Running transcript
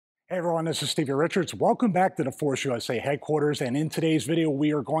Hey everyone, this is Stevie Richards. Welcome back to the Force USA headquarters. And in today's video,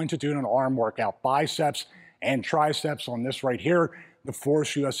 we are going to do an arm workout, biceps and triceps on this right here, the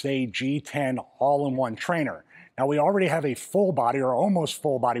Force USA G10 all-in-one trainer. Now we already have a full body or almost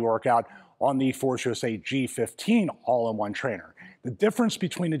full body workout on the Force USA G15 all-in-one trainer. The difference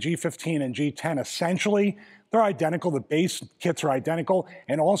between the G15 and G10, essentially, they're identical. The base kits are identical,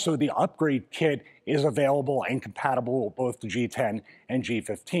 and also the upgrade kit is available and compatible with both the G10 and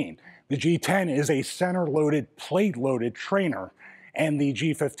G15. The G10 is a center-loaded, plate-loaded trainer, and the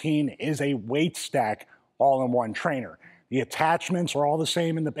G15 is a weight stack all-in-one trainer. The attachments are all the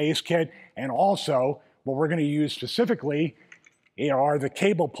same in the base kit, and also what we're going to use specifically are the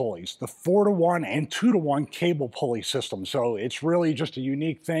cable pulleys, the 4-to-1 and 2-to-1 cable pulley system. So it's really just a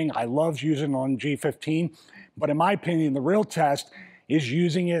unique thing. I love using it on G15, but in my opinion, the real test is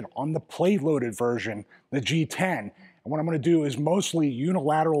using it on the plate-loaded version, the G10. And what I'm going to do is mostly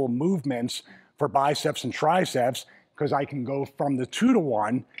unilateral movements for biceps and triceps, because I can go from the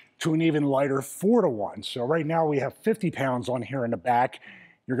 2-to-1 to an even lighter 4-to-1. So right now we have 50 pounds on here in the back.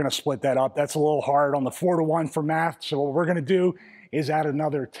 You're going to split that up. That's a little hard on the 4-to-1 for math. So what we're going to do is add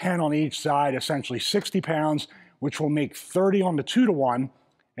another 10 on each side, essentially 60 pounds, which will make 30 on the 2-to-1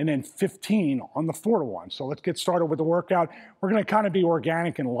 and then 15 on the 4-to-1. So let's get started with the workout. We're going to kind of be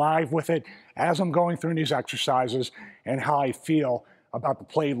organic and live with it as I'm going through these exercises and how I feel about the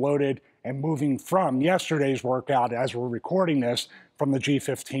plate loaded and moving from yesterday's workout as we're recording this from the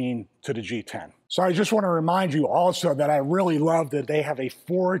G15 to the G10. So I just want to remind you also that I really love that they have a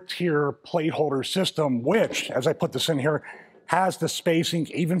 4-tier plate holder system, which, as I put this in here, has the spacing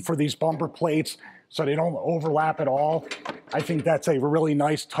even for these bumper plates so they don't overlap at all. I think that's a really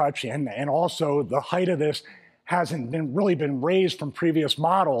nice touch, and also the height of this hasn't really been raised from previous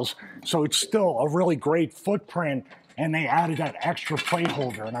models, so it's still a really great footprint, and they added that extra plate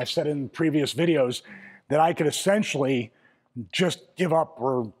holder. And I said in previous videos that I could essentially just give up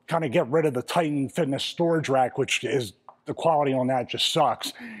or kind of get rid of the Titan Fitness storage rack, which is the quality on that just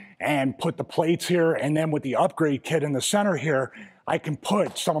sucks, and put the plates here. And then with the upgrade kit in the center here, I can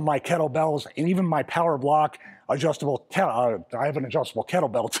put some of my kettlebells and even my power block adjustable, I have an adjustable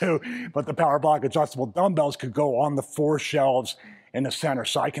kettlebell too, but the power block adjustable dumbbells could go on the 4 shelves in the center.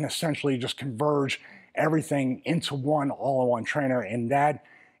 So I can essentially just converge everything into one all-in-one trainer. And that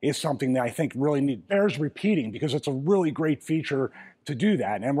is something that I think really bears repeating, because it's a really great feature to do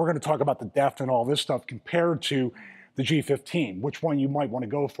that. And we're going to talk about the depth and all this stuff compared to the G15, which one you might want to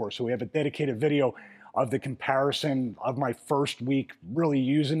go for. So we have a dedicated video of the comparison of my first week really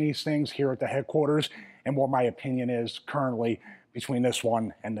using these things here at the headquarters and what my opinion is currently between this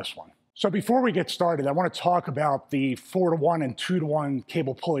one and this one. So before we get started, I want to talk about the 4-to-1 and 2-to-1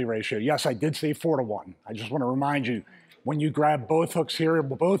 cable pulley ratio. Yes, I did say 4-to-1. I just want to remind you, when you grab both hooks here,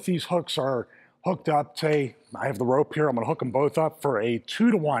 both these hooks are hooked up. Say I have the rope here, I'm going to hook them both up for a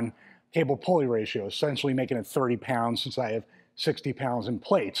 2-to-1 cable pulley ratio, essentially making it 30 pounds since I have 60 pounds in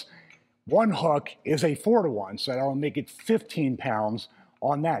plates. One hook is a 4-to-1, so that'll make it 15 pounds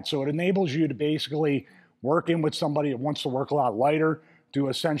on that. So it enables you to basically work in with somebody that wants to work a lot lighter, do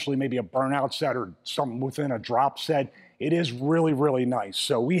essentially maybe a burnout set or something within a drop set. It is really, really nice.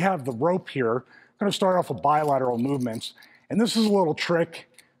 So we have the rope here. I'm going to start off with bilateral movements. And this is a little trick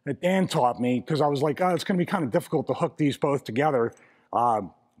that Dan taught me, because I was like, oh, it's going to be kind of difficult to hook these both together,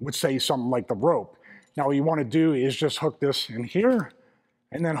 would say something like the rope. Now what you want to do is just hook this in here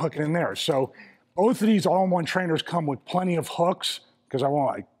and then hook it in there. So both of these all-in-one trainers come with plenty of hooks, because I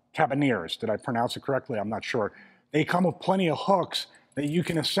want like carabiners. Did I pronounce it correctly? I'm not sure. They come with plenty of hooks that you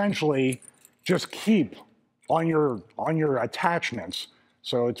can essentially just keep on your attachments.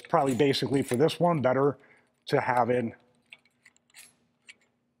 So it's probably basically for this one better to have it,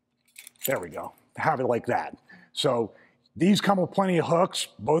 there we go, have it like that. So these come with plenty of hooks,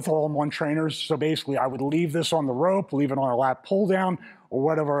 both all-in-one trainers. So basically I would leave this on the rope, leave it on a lat pull down, or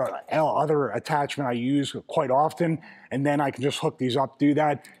whatever other attachment I use quite often, and then I can just hook these up, do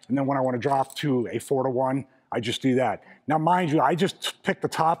that, and then when I want to drop to a 4-to-1, I just do that. Now mind you, I just picked the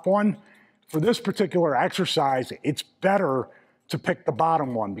top one. For this particular exercise, it's better to pick the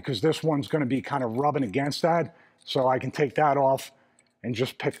bottom one, because this one's going to be kind of rubbing against that. So I can take that off and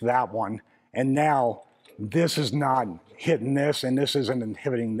just pick that one. And now this is not hitting this, and this isn't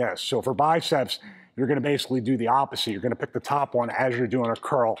inhibiting this. So for biceps, you're going to basically do the opposite. You're going to pick the top one as you're doing a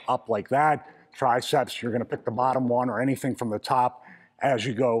curl up like that. Triceps, you're going to pick the bottom one or anything from the top as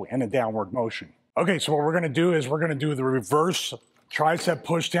you go in a downward motion. Okay, so what we're going to do is we're going to do the reverse tricep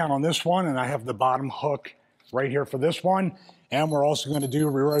push down on this one, and I have the bottom hook right here for this one. And we're also going to do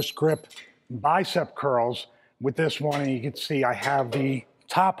reverse grip bicep curls with this one, and you can see I have the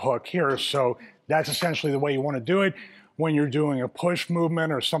top hook here. So that's essentially the way you want to do it. When you're doing a push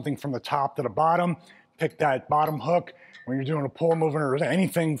movement or something from the top to the bottom, pick that bottom hook. When you're doing a pull movement or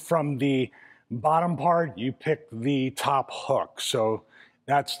anything from the bottom part, you pick the top hook. So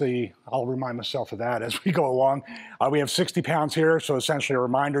that's I'll remind myself of that as we go along. We have 60 pounds here, so essentially a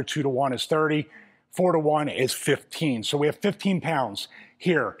reminder, 2 to 1 is 30, 4 to 1 is 15. So we have 15 pounds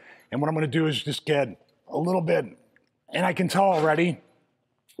here. And what I'm gonna do is just get a little bit, and I can tell already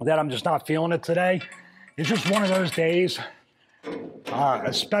that I'm just not feeling it today. It's just one of those days,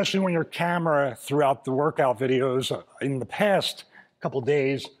 especially when your camera throughout the workout videos in the past couple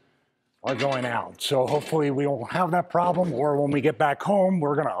days are going out. So hopefully we won't have that problem, or when we get back home,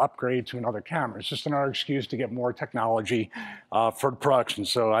 we're gonna upgrade to another camera. It's just another excuse to get more technology for production.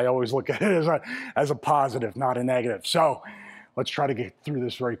 So I always look at it as a positive, not a negative. So let's try to get through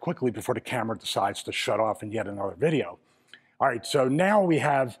this very quickly before the camera decides to shut off and yet another video. All right, so now we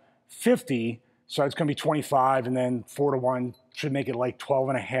have 50, so it's gonna be 25, and then 4 to 1 should make it like 12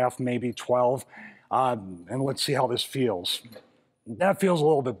 and a half, maybe 12. And let's see how this feels. That feels a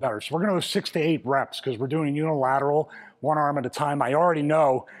little bit better. So we're gonna go 6 to 8 reps because we're doing unilateral, one arm at a time. I already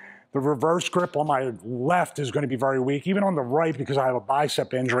know the reverse grip on my left is gonna be very weak, even on the right because I have a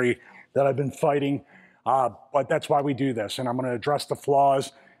bicep injury that I've been fighting. But that's why we do this. And I'm gonna address the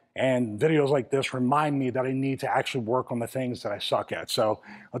flaws, and videos like this remind me that I need to actually work on the things that I suck at. So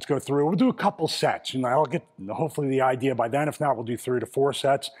let's go through. We'll do a couple sets, and I'll get hopefully the idea by then. If not, we'll do 3 to 4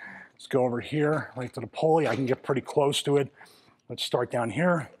 sets. Let's go over here, right to the pulley. I can get pretty close to it. Let's start down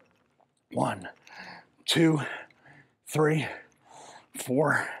here. 1, 2, 3,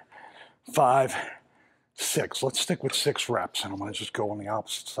 4, 5, 6. Let's stick with 6 reps, and I'm gonna just go on the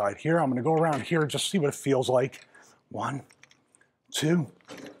opposite side here. I'm gonna go around here, just see what it feels like. 1, 2,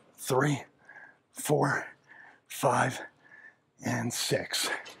 3, 4, 5, and 6.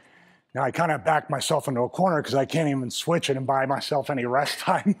 Now I kind of backed myself into a corner because I can't even switch it and buy myself any rest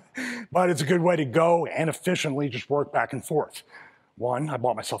time, but it's a good way to go and efficiently just work back and forth. 1, I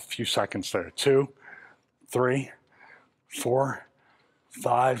bought myself a few seconds there. 2, 3, 4,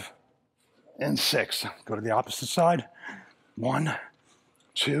 5, and 6. Go to the opposite side. 1,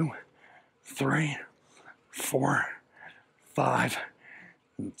 2, 3, 4, 5,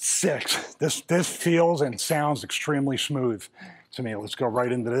 and 6. This feels and sounds extremely smooth to me. Let's go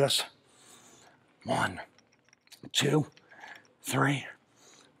right into this. 1, 2, 3,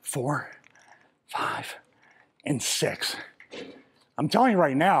 4, 5, and 6. I'm telling you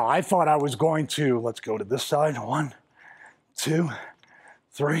right now, I thought I was going to, let's go to this side. 1, 2,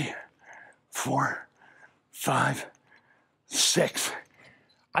 3, 4, 5, 6.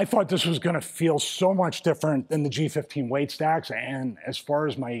 I thought this was gonna feel so much different than the G15 weight stacks, and as far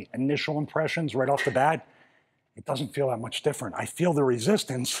as my initial impressions right off the bat, it doesn't feel that much different. I feel the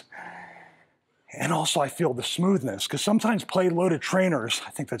resistance, and also I feel the smoothness, because sometimes plate-loaded trainers,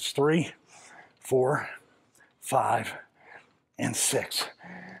 I think that's 3, 4, 5, and 6.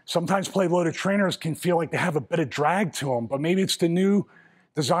 Sometimes plate-loaded trainers can feel like they have a bit of drag to them, but maybe it's the new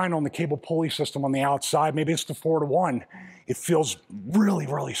design on the cable pulley system on the outside. Maybe it's the 4 to 1. It feels really,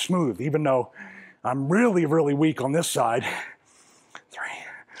 really smooth, even though I'm really, really weak on this side. 3,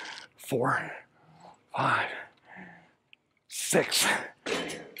 4, 5, 6.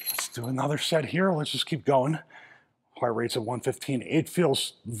 Let's do another set here. Let's just keep going. Heart rate's at 115. It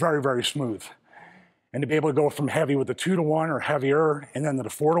feels very, very smooth. And to be able to go from heavy with the 2 to 1 or heavier and then to the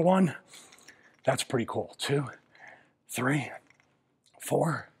 4 to 1, that's pretty cool. 2, 3,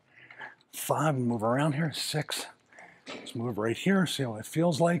 4, 5, move around here. 6. Let's move right here, see how it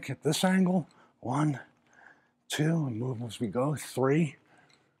feels like at this angle. 1, 2, and move as we go. 3,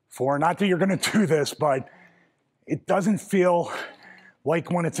 4. Not that you're gonna do this, but it doesn't feel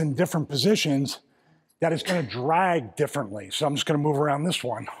like when it's in different positions that it's gonna drag differently. So I'm just gonna move around this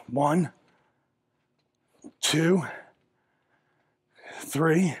one. 1, 2,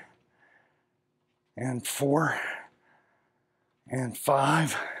 3, and 4, and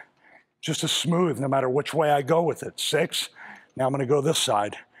 5. Just as smooth no matter which way I go with it. 6. Now I'm gonna go this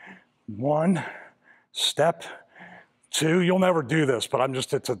side. 1, step. 2, you'll never do this, but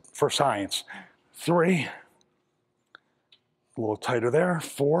it's for science. 3, a little tighter there.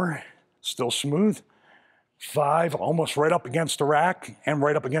 4, still smooth. 5, almost right up against the rack and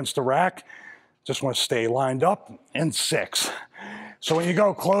right up against the rack. Just wanna stay lined up. And 6. So when you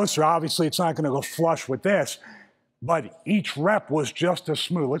go closer, obviously it's not gonna go flush with this, but each rep was just as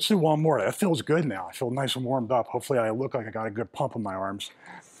smooth. Let's do one more. That feels good now. I feel nice and warmed up. Hopefully I look like I got a good pump in my arms.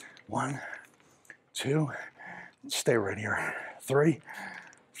 1, 2, stay right here. 3,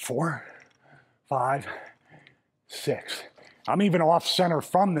 4, 5, 6. I'm even off center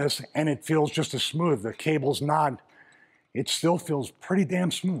from this and it feels just as smooth. The cable's not, it still feels pretty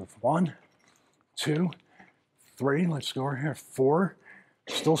damn smooth. 1, 2, 3, let's go over here, 4,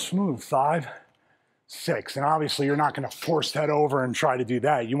 still smooth, 5, 6. And obviously you're not gonna force that over and try to do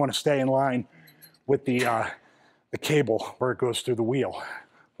that. You wanna stay in line with the cable where it goes through the wheel.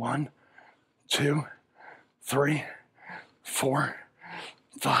 1, 2, 3, 4,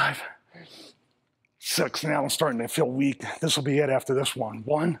 5, 6. Now I'm starting to feel weak. This will be it after this one.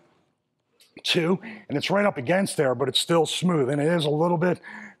 1, 2, and it's right up against there, but it's still smooth. And it is a little bit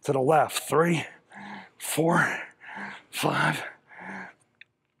to the left. 3, 4, 5,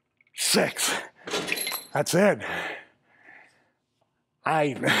 6. That's it.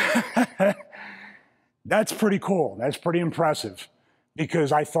 That's pretty cool. That's pretty impressive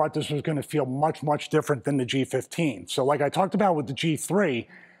because I thought this was going to feel much, much different than the G15. So like I talked about with the G3,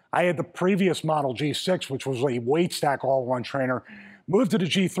 I had the previous model G6, which was a weight stack all-in-one trainer, moved to the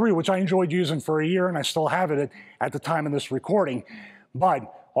G3, which I enjoyed using for a year, and I still have it at the time of this recording.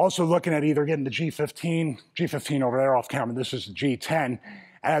 But also looking at either getting the G15 over there off camera, this is the G10,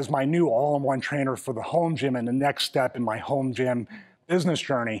 as my new all-in-one trainer for the home gym and the next step in my home gym business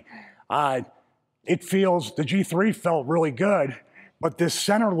journey. It feels, the G3 felt really good, but this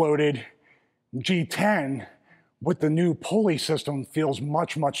center-loaded G10 with the new pulley system feels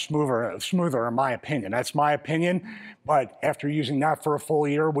much, much smoother in my opinion. That's my opinion, but after using that for a full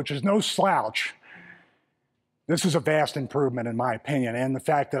year, which is no slouch, this is a vast improvement in my opinion. And the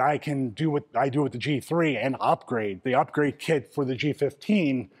fact that I can do what I do with the G3 and upgrade, the upgrade kit for the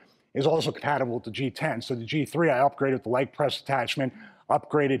G15 is also compatible with the G10. So the G3, I upgraded with the leg press attachment,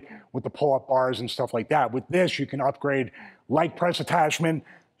 upgraded with the pull-up bars and stuff like that. With this, you can upgrade leg press attachment,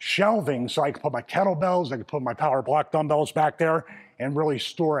 shelving, so I can put my kettlebells, I can put my power block dumbbells back there and really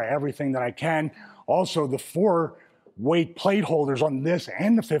store everything that I can. Also, the 4 weight plate holders on this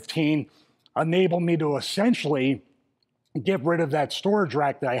and the 15 enable me to essentially get rid of that storage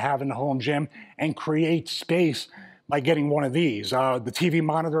rack that I have in the home gym and create space by getting one of these. The TV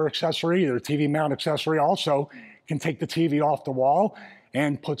monitor accessory, or TV mount accessory also can take the TV off the wall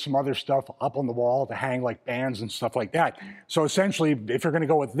and put some other stuff up on the wall to hang like bands and stuff like that. So essentially, if you're gonna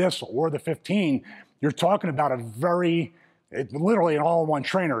go with this or the 15, you're talking about a literally an all-in-one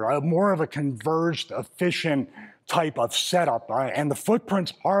trainer, more of a converged, efficient type of setup. And the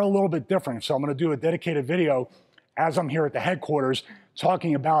footprints are a little bit different. So I'm gonna do a dedicated video as I'm here at the headquarters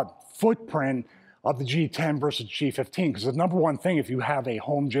talking about footprint of the G10 versus G15. Because the number one thing, if you have a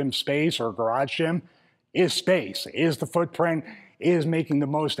home gym space or a garage gym, is space, is the footprint, is making the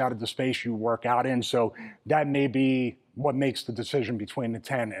most out of the space you work out in. So that may be what makes the decision between the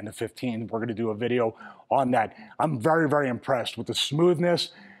 10 and the 15. We're gonna do a video on that. I'm very, very impressed with the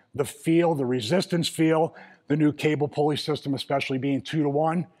smoothness, the feel, the resistance feel, the new cable pulley system, especially being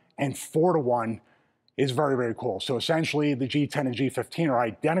 2-to-1 and 4-to-1 is very, very cool. So essentially the G10 and G15 are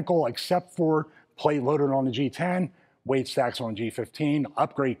identical except for plate loaded on the G10, weight stacks on G15.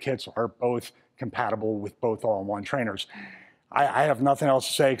 Upgrade kits are both compatible with both all-in-one trainers. I have nothing else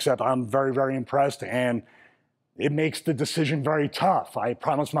to say except I'm very, very impressed, and it makes the decision very tough. I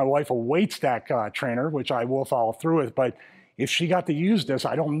promised my wife a weight stack trainer, which I will follow through with, but if she got to use this,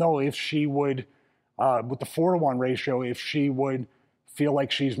 I don't know if she would, with the 4-to-1 ratio, if she would feel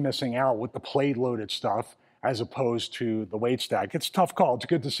like she's missing out with the plate loaded stuff as opposed to the weight stack. It's a tough call. It's a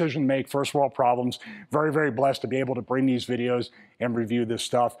good decision to make. First world problems. Very, very blessed to be able to bring these videos and review this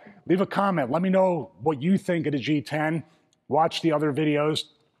stuff. Leave a comment. Let me know what you think of the G10. Watch the other videos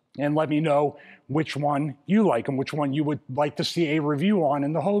and let me know which one you like and which one you would like to see a review on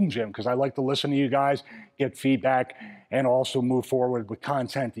in the home gym, because I like to listen to you guys, get feedback, and also move forward with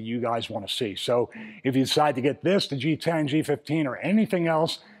content that you guys want to see. So if you decide to get this, the G10, G15, or anything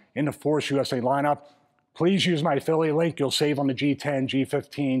else in the Force USA lineup, please use my affiliate link. You'll save on the G10,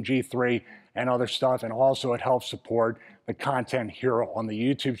 G15, G3, and other stuff. And also it helps support the content here on the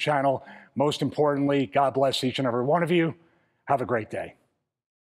YouTube channel. Most importantly, God bless each and every one of you. Have a great day.